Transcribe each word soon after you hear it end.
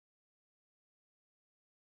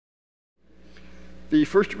The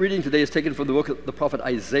first reading today is taken from the book of the prophet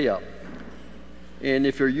Isaiah. And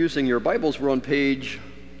if you're using your Bibles, we're on page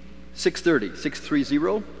 630.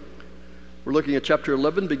 We're looking at chapter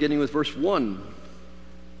 11, beginning with verse 1.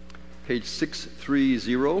 Page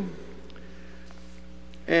 630.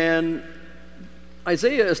 And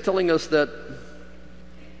Isaiah is telling us that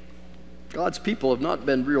God's people have not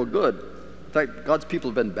been real good. In fact, God's people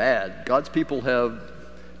have been bad. God's people have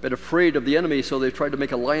been afraid of the enemy, so they've tried to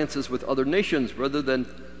make alliances with other nations rather than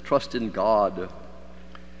trust in God.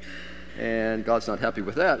 And God's not happy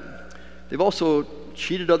with that. They've also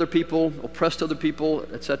cheated other people, oppressed other people,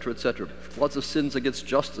 etc., etc. Lots of sins against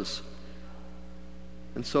justice.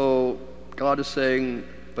 And so God is saying,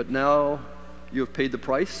 but now you have paid the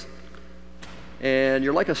price, and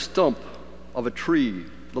you're like a stump of a tree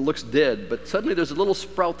that looks dead, but suddenly there's a little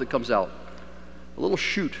sprout that comes out, a little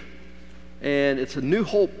shoot, and it's a new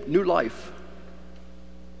hope, new life,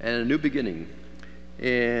 and a new beginning.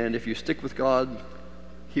 And if you stick with God,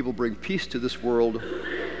 He will bring peace to this world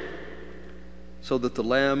so that the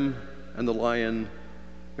lamb and the lion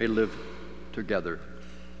may live together.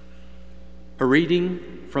 A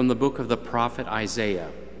reading from the book of the prophet Isaiah.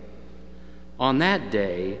 On that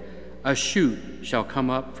day, a shoot shall come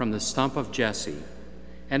up from the stump of Jesse,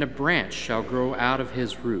 and a branch shall grow out of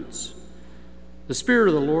his roots. The Spirit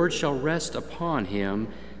of the Lord shall rest upon him,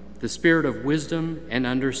 the Spirit of wisdom and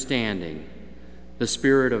understanding, the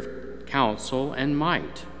Spirit of counsel and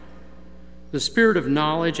might, the Spirit of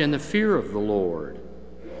knowledge and the fear of the Lord.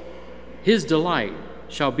 His delight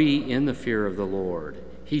shall be in the fear of the Lord.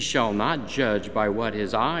 He shall not judge by what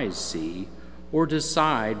his eyes see, or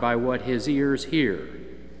decide by what his ears hear.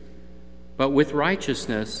 But with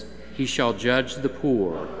righteousness he shall judge the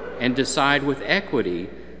poor, and decide with equity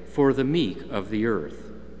for the meek of the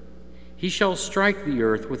earth. He shall strike the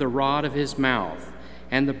earth with a rod of his mouth,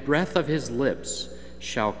 and the breath of his lips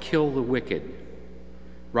shall kill the wicked.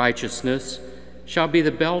 Righteousness shall be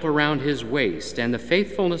the belt around his waist, and the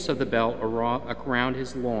faithfulness of the belt around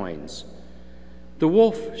his loins. The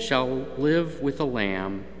wolf shall live with the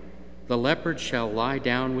lamb, the leopard shall lie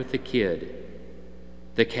down with the kid,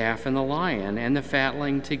 the calf and the lion and the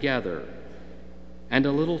fatling together, and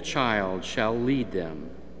a little child shall lead them.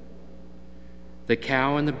 The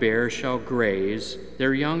cow and the bear shall graze,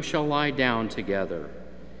 their young shall lie down together,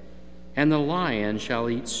 and the lion shall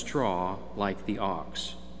eat straw like the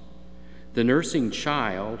ox. The nursing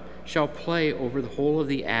child shall play over the hole of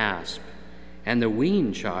the asp, and the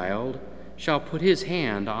weaned child shall put his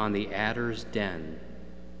hand on the adder's den.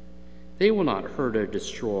 They will not hurt or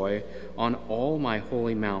destroy on all my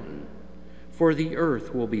holy mountain, for the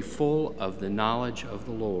earth will be full of the knowledge of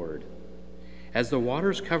the Lord, as the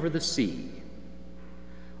waters cover the sea.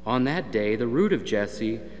 On that day the root of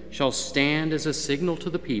Jesse shall stand as a signal to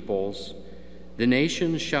the peoples. The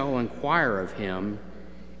nations shall inquire of him,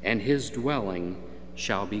 and his dwelling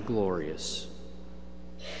shall be glorious.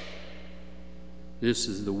 This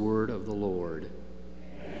is the word of the Lord.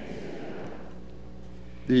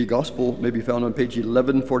 The gospel may be found on page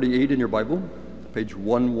 1148 in your Bible, page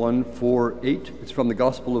 1148. It's from the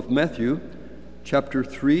Gospel of Matthew, chapter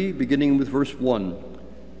 3, beginning with verse 1,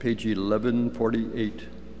 page 1148.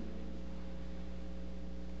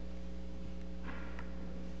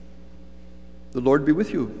 The Lord be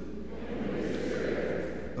with you.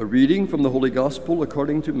 A reading from the Holy Gospel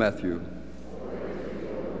according to Matthew.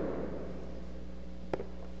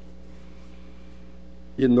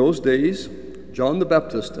 In those days, John the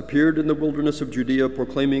Baptist appeared in the wilderness of Judea,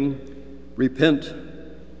 proclaiming, "Repent,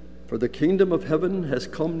 for the kingdom of heaven has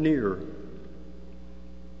come near."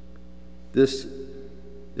 This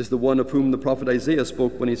is the one of whom the prophet Isaiah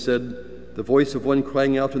spoke when he said, "The voice of one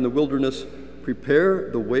crying out in the wilderness, prepare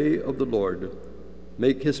the way of the Lord,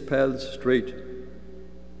 make his paths straight."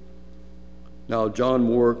 Now John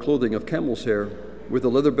wore clothing of camel's hair, with a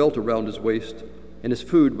leather belt around his waist, and his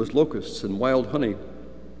food was locusts and wild honey.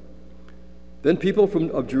 Then people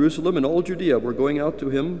of Jerusalem and all Judea were going out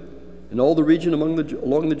to him, and all the region along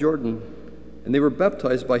the Jordan, and they were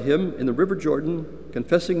baptized by him in the river Jordan,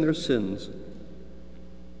 confessing their sins.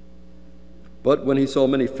 But when he saw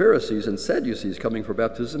many Pharisees and Sadducees coming for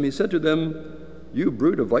baptism, he said to them, "You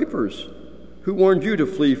brood of vipers, who warned you to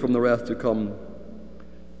flee from the wrath to come?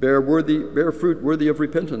 Bear fruit worthy of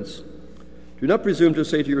repentance. Do not presume to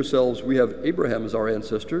say to yourselves, 'We have Abraham as our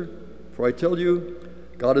ancestor,' for I tell you,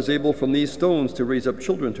 God is able from these stones to raise up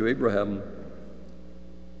children to Abraham.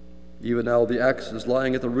 Even now the axe is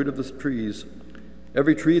lying at the root of the trees.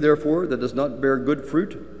 Every tree, therefore, that does not bear good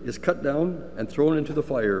fruit is cut down and thrown into the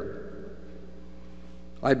fire.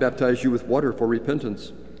 I baptize you with water for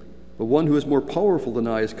repentance, but one who is more powerful than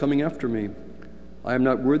I is coming after me. I am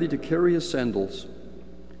not worthy to carry his sandals.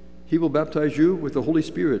 He will baptize you with the Holy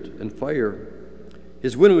Spirit and fire.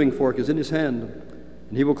 His winnowing fork is in his hand,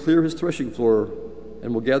 and he will clear his threshing floor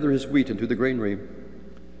and will gather his wheat into the granary.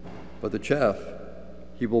 But the chaff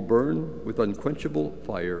he will burn with unquenchable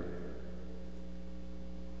fire.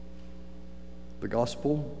 The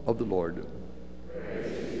Gospel of the Lord.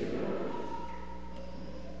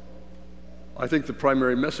 I think the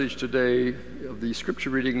primary message today of the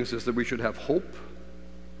scripture readings is that we should have hope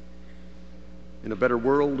in a better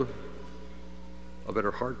world, a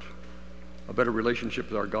better heart, a better relationship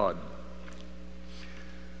with our God.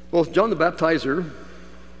 Both John the Baptizer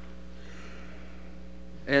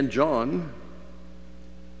and John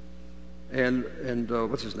and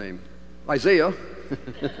what's his name? Isaiah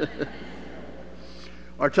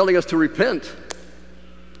are telling us to repent,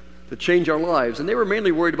 to change our lives. And they were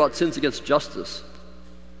mainly worried about sins against justice,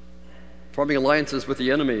 forming alliances with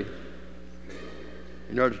the enemy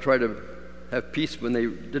in order to try to have peace when they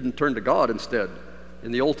didn't turn to God instead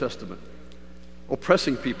in the Old Testament.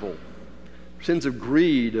 Oppressing people, sins of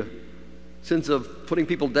greed, sins of putting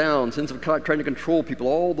people down, sins of trying to control people,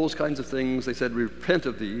 all those kinds of things. They said, repent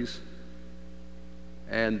of these,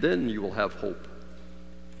 and then you will have hope.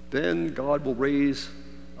 Then God will raise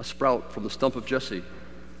a sprout from the stump of Jesse.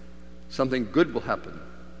 Something good will happen.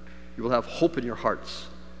 You will have hope in your hearts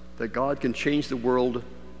that God can change the world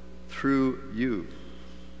through you.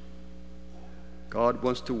 God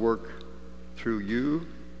wants to work through you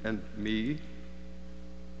and me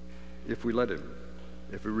if we let him,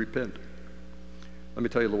 if we repent. Let me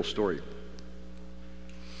tell you a little story.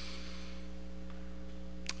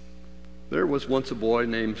 There was once a boy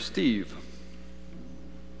named Steve.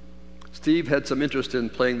 Steve had some interest in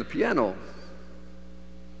playing the piano.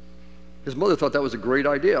 His mother thought that was a great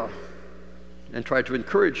idea and tried to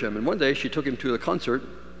encourage him. And one day she took him to a concert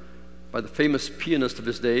by the famous pianist of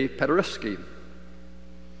his day, Parish.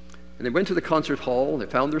 And they went to the concert hall, and they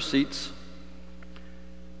found their seats.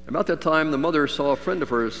 About that time, the mother saw a friend of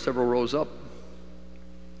hers several rows up.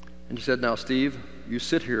 And she said, "Now, Steve, you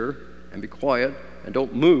sit here and be quiet and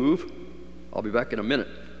don't move. I'll be back in a minute."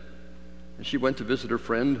 And she went to visit her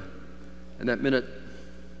friend, and that minute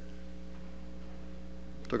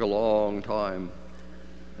took a long time.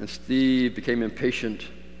 And Steve became impatient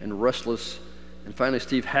and restless. And finally,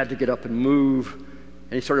 Steve had to get up and move.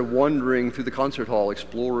 And he started wandering through the concert hall,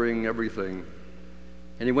 exploring everything.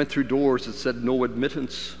 And he went through doors that said no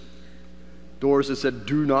admittance, doors that said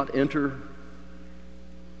do not enter.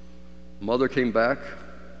 Mother came back,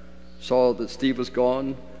 saw that Steve was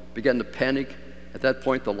gone, began to panic. At that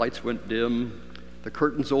point, the lights went dim, the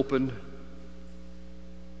curtains opened,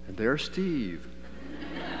 and there's Steve,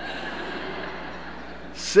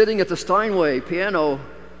 sitting at the Steinway piano,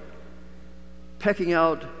 pecking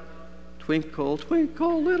out "Twinkle,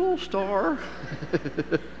 Twinkle, Little Star."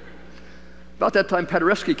 About that time,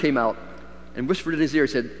 Paderewski came out and whispered in his ear,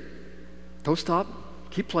 said, "Don't stop,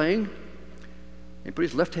 keep playing." And he put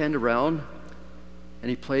his left hand around, and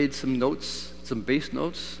he played some notes, some bass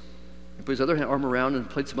notes. He put his other arm around and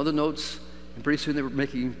played some other notes, and pretty soon they were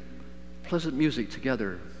making pleasant music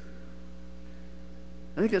together.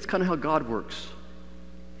 I think that's kind of how God works.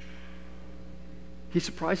 He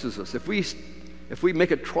surprises us. If we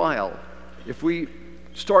make a trial, if we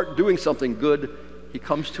start doing something good, he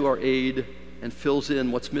comes to our aid and fills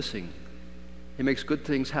in what's missing. He makes good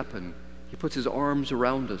things happen. He puts his arms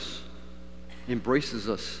around us, embraces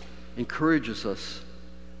us, encourages us,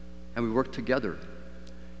 and we work together.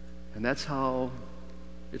 And that's how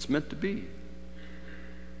it's meant to be.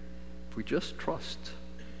 If we just trust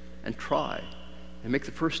and try and make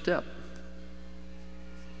the first step,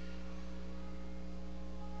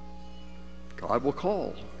 God will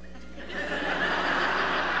call.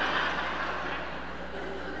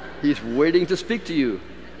 He's waiting to speak to you.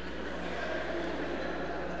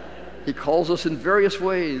 He calls us in various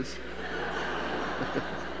ways.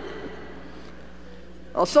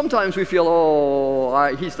 Now, sometimes we feel,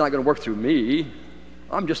 he's not going to work through me.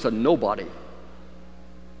 I'm just a nobody.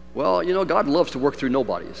 Well, you know, God loves to work through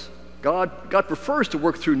nobodies. God prefers to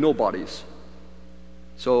work through nobodies.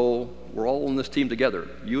 So we're all on this team together.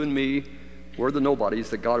 You and me, we're the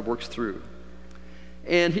nobodies that God works through.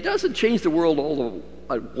 And he doesn't change the world all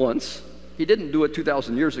at once. He didn't do it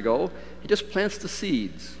 2,000 years ago. He just plants the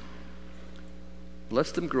seeds,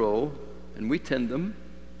 lets them grow, and we tend them.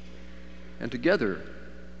 And together,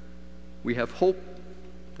 we have hope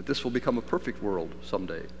that this will become a perfect world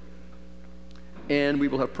someday. And we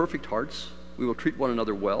will have perfect hearts. We will treat one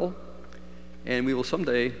another well. And we will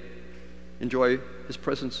someday enjoy his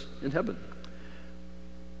presence in heaven.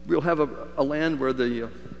 We'll have a land where the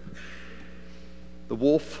the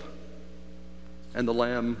wolf and the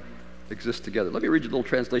lamb exist together. Let me read you a little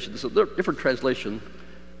translation. This is a different translation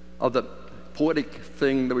of the poetic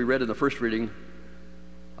thing that we read in the first reading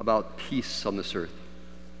about peace on this earth.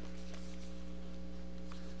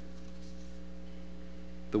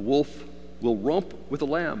 The wolf will romp with the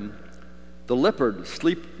lamb, the leopard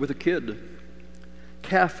sleep with a kid,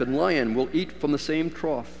 calf and lion will eat from the same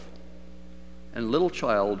trough, and little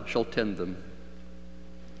child shall tend them.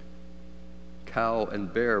 Cow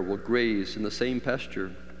and bear will graze in the same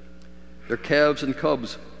pasture. Their calves and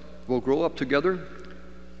cubs will grow up together,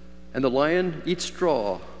 and the lion eats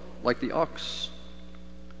straw like the ox.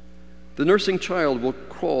 The nursing child will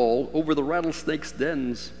crawl over the rattlesnake's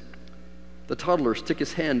dens. The toddler stick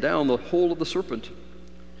his hand down the hole of the serpent.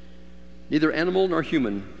 Neither animal nor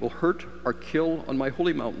human will hurt or kill on my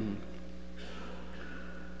holy mountain.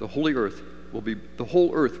 The whole earth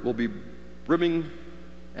will be brimming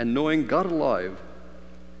and knowing God alive,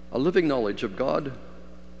 a living knowledge of God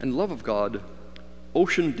and love of God,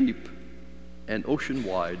 ocean deep and ocean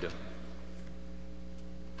wide.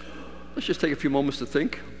 Let's just take a few moments to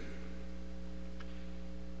think.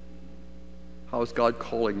 How is God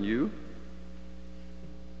calling you?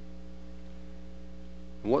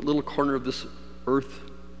 In what little corner of this earth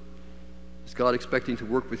is God expecting to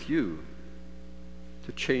work with you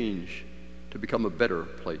to change, to become a better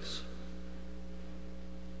place?